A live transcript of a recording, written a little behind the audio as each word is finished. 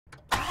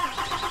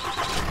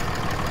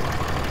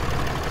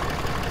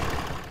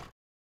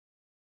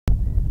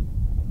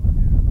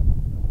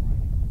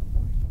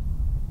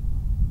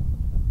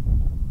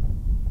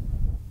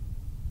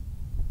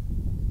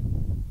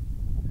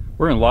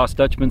We're in Lost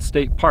Dutchman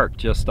State Park,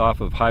 just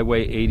off of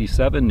Highway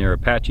 87 near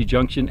Apache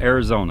Junction,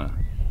 Arizona.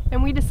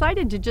 And we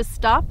decided to just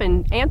stop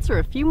and answer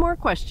a few more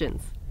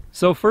questions.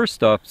 So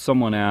first up,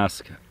 someone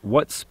asked,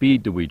 what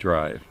speed do we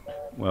drive?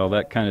 Well,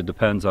 that kind of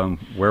depends on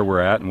where we're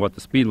at and what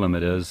the speed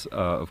limit is,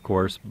 of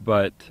course.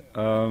 But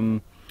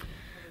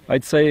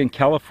I'd say in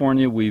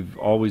California, we've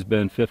always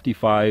been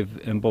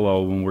 55 and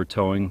below when we're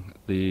towing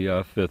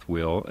the fifth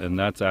wheel. And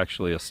that's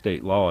actually a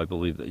state law, I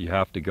believe, that you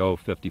have to go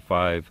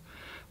 55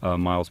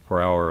 miles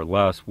per hour or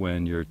less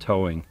when you're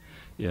towing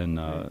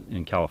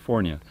in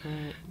California.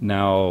 Right.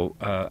 Now,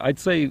 I'd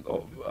say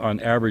on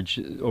average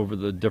over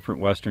the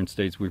different western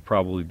states, we've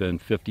probably been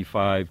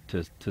 55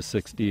 to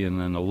 60, and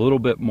then a little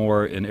bit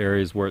more in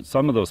areas where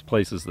some of those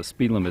places the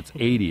speed limit's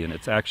 80, and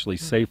it's actually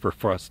safer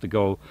for us to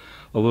go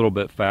a little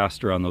bit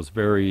faster on those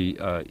very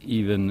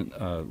even,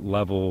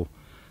 level,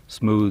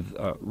 smooth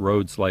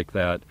roads like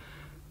that.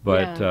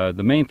 But Yeah.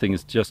 the main thing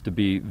is just to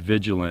be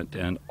vigilant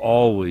and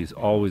always,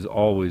 always,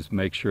 always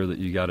make sure that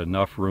you got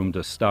enough room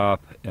to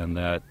stop and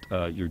that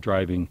you're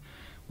driving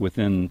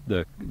within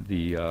the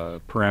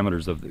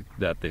parameters of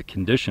that the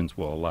conditions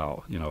will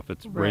allow. You know, if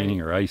it's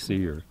raining or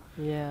icy or.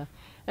 Yeah.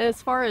 And as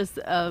far as,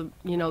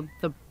 you know,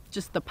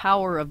 just the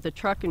power of the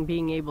truck and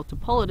being able to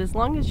pull it, as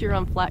long as you're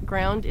on flat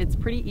ground, it's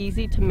pretty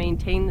easy to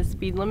maintain the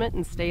speed limit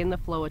and stay in the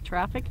flow of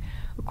traffic.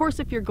 Of course,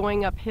 if you're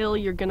going uphill,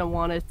 you're going to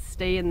want to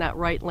stay in that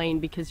right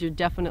lane because you're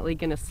definitely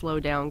going to slow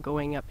down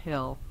going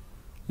uphill.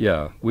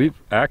 Yeah,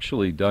 we've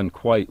actually done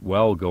quite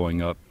well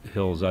going up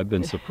hills. I've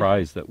been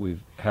surprised that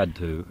we've had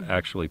to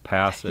actually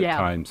pass at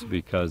times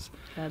because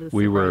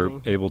we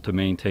were able to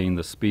maintain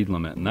the speed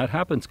limit. And that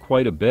happens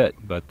quite a bit,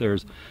 but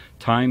there's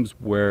times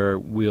where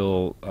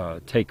we'll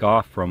take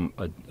off from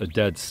a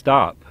dead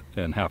stop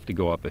and have to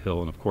go up a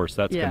hill. And of course,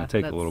 that's going to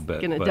take a little bit.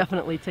 It's going to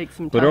definitely take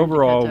some time. But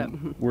overall, to catch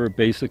up. we're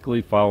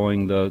basically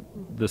following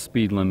the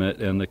speed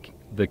limit and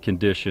the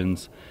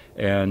conditions.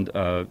 And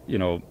you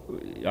know,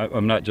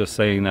 I'm not just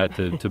saying that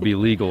to be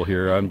legal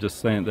here. I'm just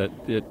saying that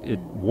it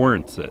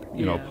warrants it.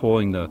 You know,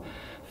 pulling the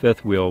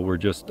fifth wheel, we're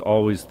just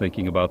always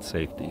thinking about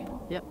safety.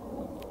 Yep.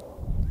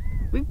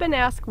 We've been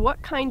asked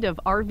what kind of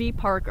RV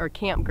park or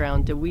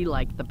campground do we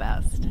like the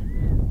best?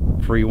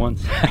 Free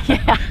ones?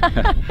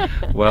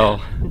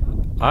 Well,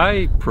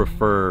 I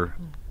prefer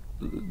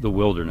the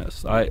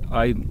wilderness.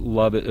 I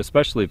love it,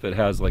 especially if it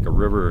has like a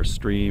river or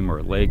stream or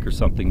a lake or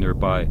something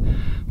nearby.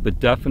 But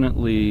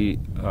definitely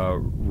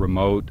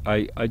remote.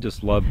 I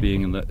just love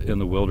being in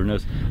the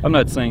wilderness. I'm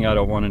not saying I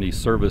don't want any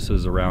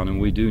services around, and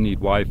we do need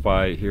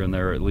Wi-Fi here and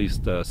there, at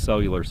least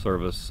cellular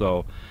service.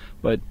 So,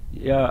 but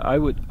yeah, I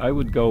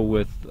would go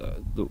with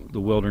the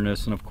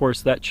wilderness, and of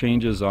course that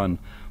changes on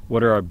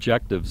what our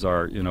objectives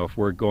are. You know, if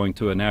we're going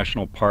to a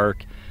national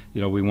park,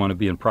 you know, we want to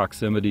be in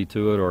proximity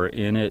to it or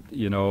in it,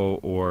 you know,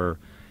 or,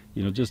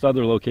 you know, just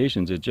other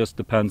locations. It just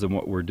depends on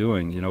what we're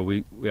doing. You know,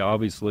 we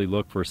obviously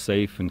look for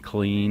safe and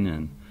clean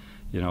and,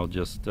 you know,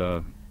 just...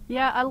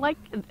 Yeah, I like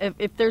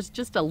if there's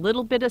just a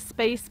little bit of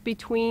space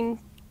between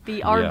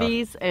the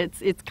RVs.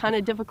 It's kind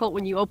of difficult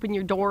when you open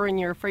your door and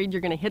you're afraid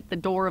you're going to hit the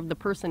door of the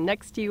person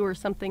next to you or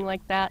something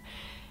like that.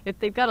 If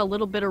they've got a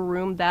little bit of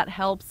room, that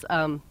helps.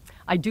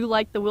 I do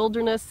like the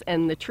wilderness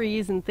and the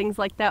trees and things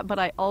like that, but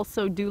I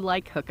also do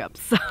like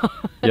hookups.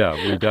 Yeah,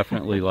 we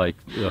definitely like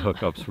the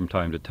hookups from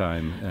time to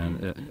time,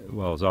 and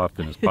well, as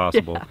often as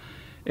possible. Yeah.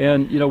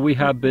 And you know, we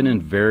have been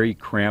in very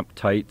cramped,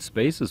 tight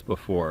spaces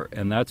before,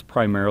 and that's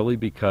primarily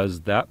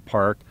because that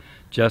park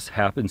just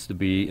happens to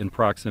be in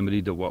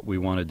proximity to what we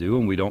want to do,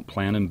 and we don't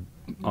plan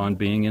on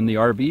being in the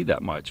RV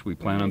that much. We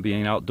plan on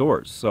being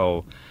outdoors.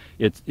 So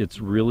it's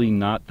really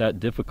not that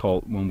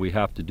difficult when we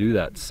have to do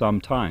that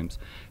sometimes.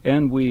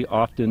 And we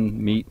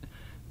often meet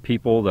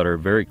people that are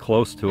very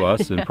close to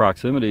us in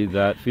proximity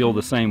that feel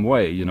the same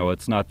way. You know,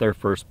 it's not their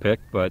first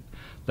pick, but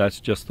that's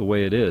just the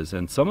way it is.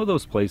 And some of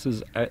those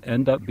places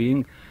end up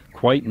being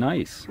quite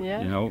nice.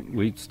 Yeah. You know,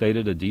 we stayed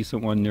at a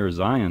decent one near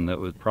Zion that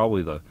was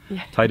probably the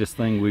tightest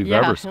thing we've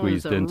ever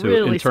squeezed into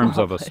really in terms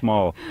of a place.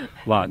 small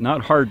lot.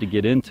 Not hard to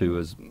get into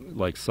as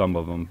like some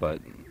of them,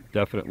 but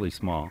definitely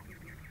small.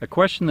 A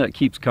question that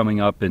keeps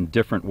coming up in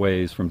different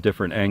ways from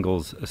different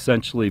angles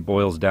essentially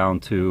boils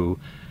down to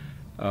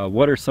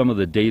what are some of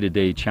the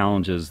day-to-day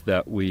challenges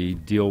that we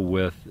deal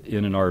with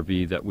in an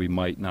RV that we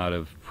might not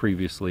have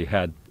previously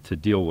had to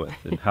deal with,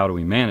 and how do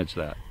we manage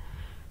that?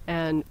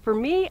 And for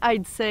me,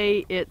 I'd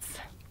say it's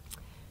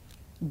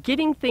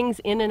getting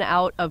things in and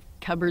out of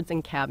cupboards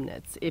and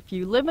cabinets. If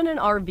you live in an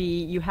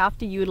RV, you have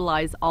to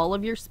utilize all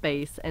of your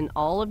space, and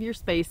all of your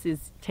space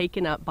is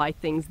taken up by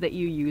things that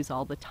you use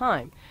all the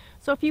time.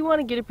 So if you want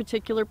to get a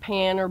particular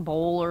pan or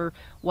bowl or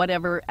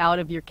whatever out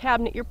of your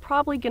cabinet, you're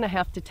probably going to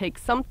have to take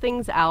some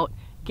things out,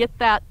 get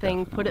that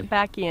thing, put it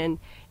back in,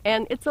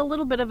 and it's a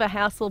little bit of a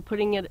hassle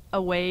putting it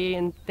away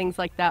and things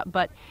like that,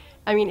 but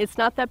I mean, it's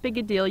not that big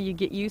a deal. You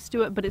get used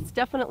to it, but it's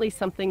definitely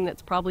something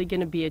that's probably going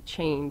to be a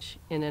change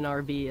in an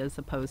RV as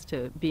opposed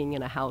to being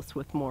in a house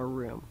with more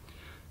room.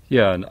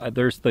 Yeah, and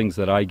there's things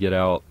that I get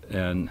out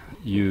and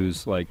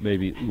use, like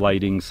maybe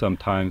lighting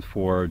sometimes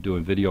for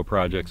doing video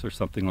projects or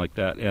something like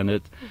that,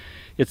 and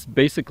it's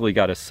basically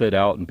got to sit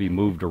out and be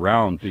moved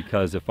around,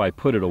 because if I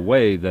put it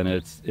away, then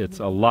it's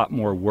a lot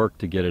more work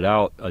to get it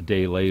out a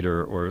day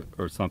later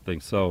or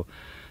something. So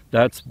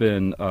that's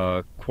been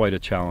quite a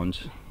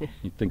challenge.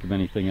 You think of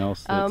anything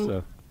else that's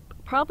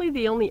Probably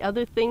the only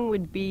other thing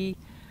would be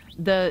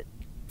the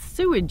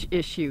sewage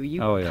issue.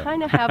 You Oh, yeah.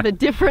 kind of have a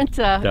different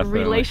Definitely.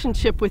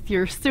 relationship with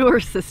your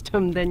sewer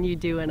system than you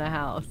do in a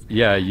house.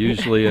 Yeah,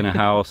 usually in a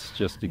house,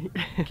 just to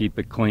keep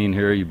it clean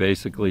here, you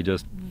basically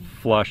just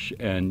flush,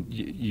 and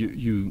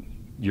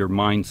your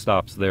mind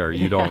stops there.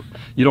 You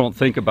don't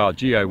think about,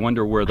 gee, I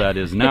wonder where that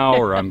is now,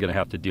 or I'm going to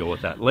have to deal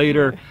with that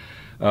later.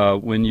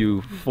 When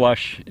you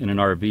flush in an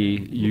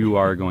RV, you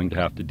are going to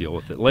have to deal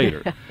with it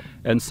later.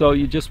 And so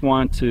you just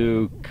want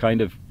to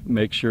kind of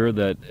make sure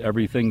that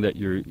everything that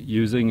you're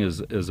using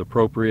is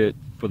appropriate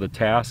for the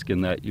task,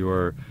 and that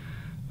you're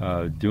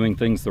doing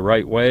things the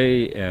right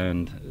way,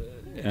 and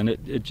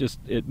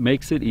it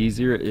makes it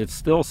easier. It's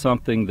still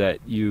something that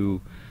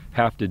you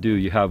have to do.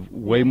 You have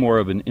way more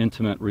of an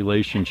intimate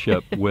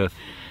relationship with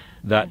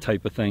that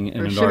type of thing in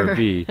For an sure.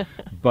 RV.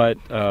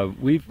 But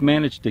we've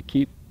managed to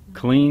keep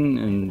clean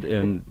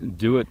and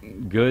do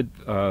it good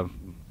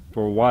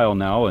for a while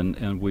now,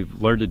 and we've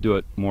learned to do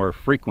it more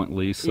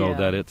frequently, so Yeah.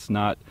 that it's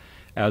not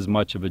as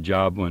much of a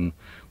job when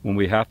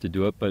we have to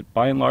do it. But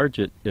by and large,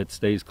 it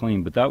stays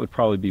clean. But that would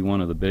probably be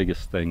one of the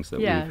biggest things that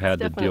Yeah, we've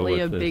had it's to deal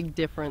definitely with, a is big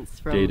difference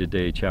from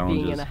day-to-day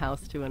challenges. being in a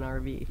house to an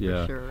RV, for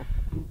Yeah. sure.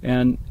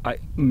 And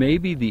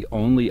maybe the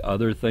only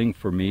other thing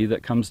for me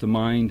that comes to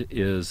mind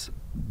is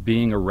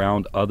being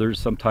around others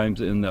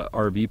sometimes in the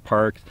RV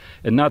park.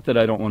 And not that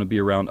I don't want to be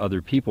around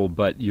other people,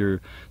 but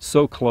you're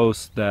so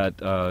close that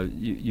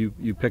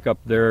you pick up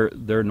their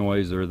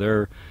noise or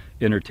their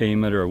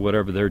entertainment or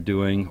whatever they're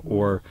doing,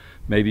 or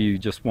maybe you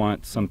just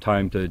want some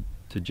time to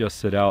just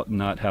sit out and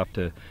not have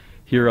to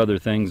hear other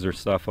things or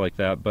stuff like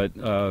that. But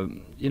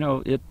you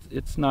know,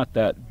 it's not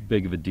that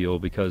big of a deal,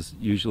 because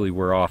usually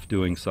we're off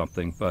doing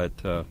something. But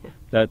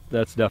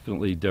that's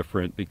definitely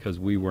different, because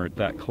we weren't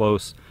that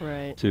close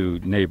Right. to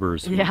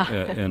neighbors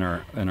Yeah. in our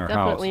house.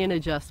 Definitely an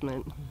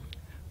adjustment.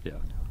 Yeah.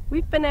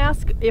 We've been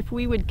asked if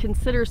we would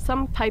consider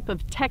some type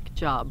of tech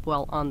job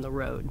while on the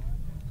road.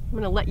 I'm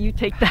going to let you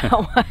take that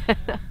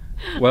one.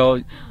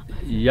 Well,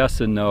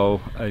 yes and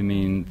no. I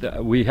mean,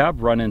 we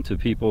have run into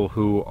people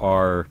who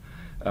are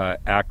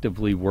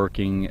actively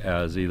working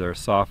as either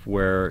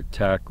software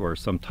tech or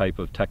some type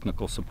of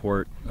technical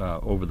support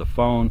over the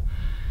phone.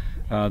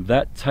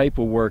 That type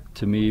of work,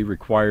 to me,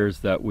 requires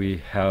that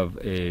we have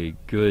a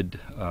good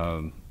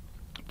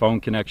phone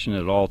connection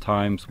at all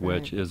times,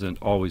 which isn't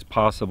always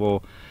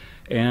possible.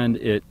 And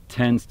it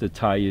tends to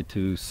tie you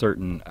to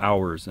certain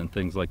hours and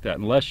things like that.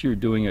 Unless you're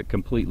doing it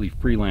completely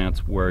freelance,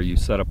 where you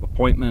set up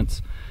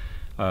appointments,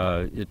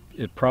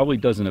 it probably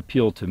doesn't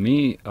appeal to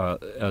me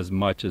as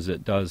much as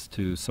it does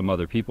to some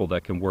other people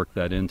that can work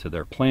that into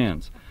their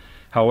plans.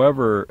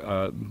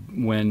 However,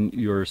 when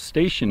you're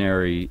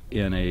stationary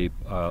in a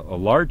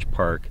large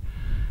park,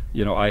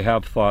 you know, I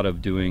have thought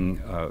of doing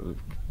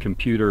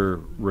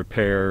computer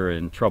repair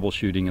and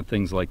troubleshooting and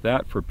things like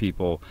that for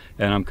people,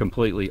 and I'm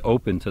completely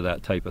open to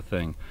that type of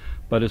thing.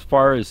 But as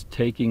far as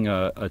taking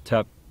a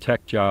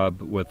tech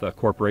job with a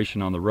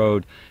corporation on the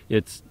road,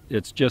 it's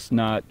just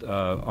not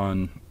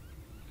on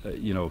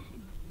you know,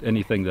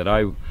 anything that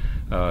I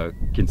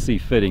can see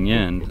fitting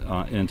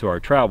into our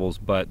travels.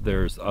 But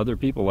there's other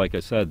people, like I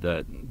said,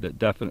 that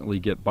definitely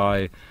get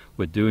by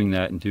with doing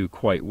that and do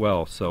quite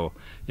well. So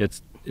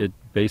it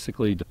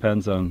basically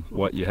depends on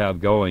what you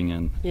have going,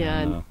 and Yeah,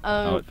 and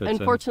how it fits in.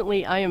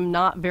 unfortunately, I am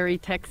not very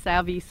tech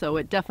savvy, so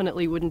it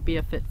definitely wouldn't be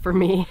a fit for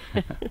me.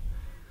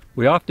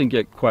 We often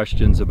get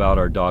questions about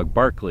our dog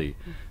Barkley.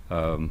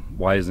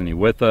 Why isn't he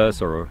with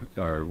us,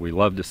 or we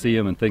love to see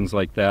him and things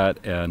like that.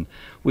 And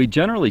we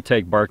generally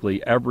take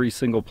Barkley every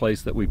single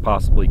place that we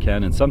possibly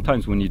can, and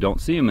sometimes when you don't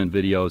see him in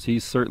videos,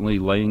 he's certainly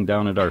laying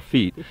down at our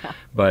feet. Yeah.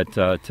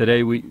 But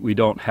today we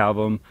don't have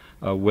him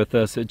with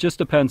us. It just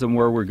depends on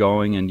where we're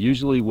going, and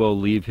usually we'll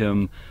leave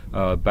him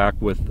back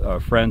with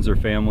friends or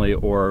family,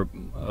 or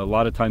a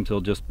lot of times he'll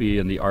just be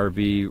in the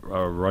RV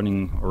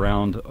running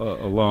around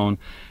alone,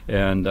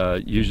 and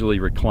usually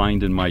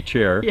reclined in my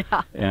chair.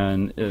 Yeah.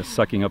 And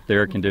sucking up the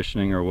air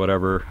conditioning or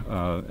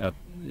whatever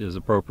is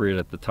appropriate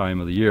at the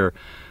time of the year.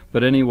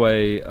 But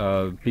anyway,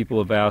 people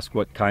have asked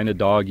what kind of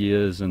dog he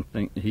is, and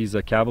he's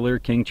a Cavalier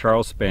King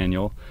Charles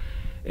Spaniel.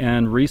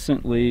 And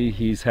recently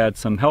he's had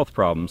some health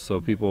problems,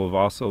 so people have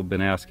also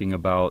been asking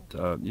about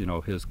you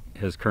know,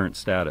 his current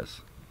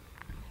status.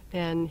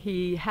 And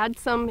he had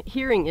some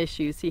hearing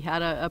issues. He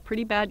had a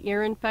pretty bad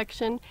ear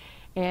infection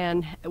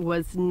and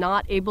was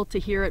not able to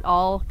hear at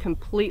all,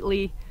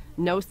 completely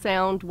no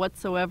sound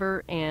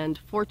whatsoever. And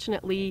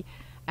fortunately,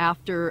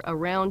 after a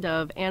round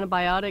of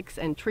antibiotics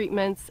and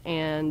treatments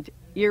and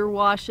ear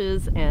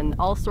washes and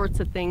all sorts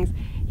of things,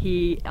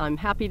 he, I'm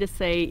happy to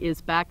say,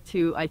 is back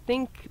to, I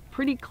think,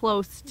 pretty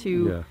close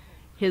to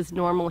his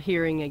normal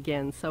hearing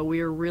again. So we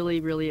are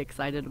really, really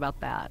excited about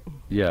that.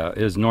 Yeah,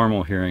 his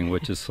normal hearing,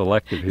 which is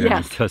selective hearing,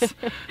 Yes.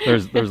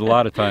 because there's a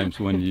lot of times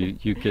when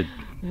you could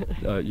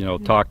you know,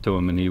 talk to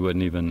him and he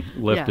wouldn't even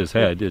lift Yeah. his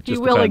head. It He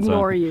just will depends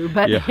ignore on, you,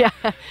 but yeah.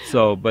 yeah.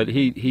 So, but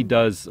he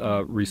does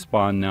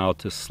respond now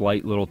to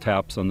slight little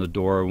taps on the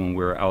door when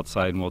we're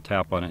outside, and we'll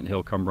tap on it and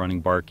he'll come running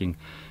barking.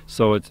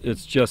 So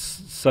it's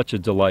just such a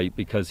delight,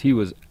 because he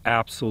was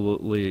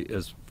absolutely,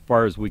 as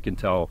far as we can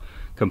tell,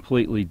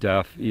 completely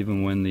deaf,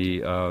 even when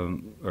the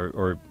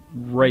or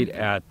right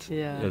at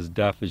Yeah. as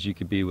deaf as you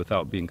could be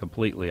without being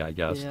completely, I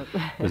guess, Yep.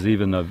 because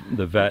even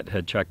the vet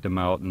had checked him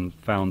out and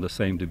found the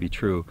same to be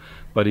true.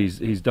 But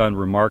he's done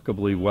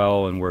remarkably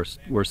well, and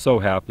we're so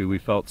happy. We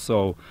felt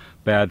so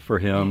bad for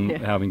him Yeah.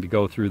 having to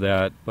go through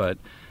that, but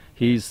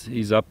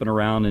he's up and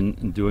around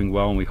and doing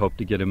well, and we hope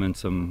to get him in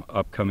some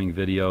upcoming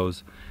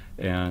videos.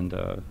 And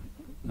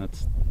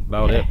that's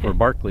about it for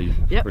Barkley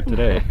Yep. for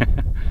today.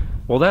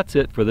 Well, that's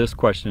it for this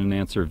question and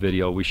answer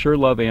video. We sure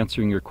love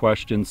answering your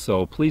questions,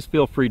 so please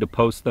feel free to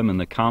post them in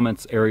the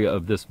comments area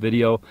of this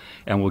video,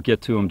 and we'll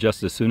get to them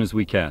just as soon as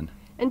we can.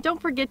 And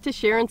don't forget to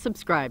share and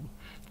subscribe.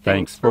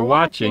 Thanks for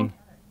watching.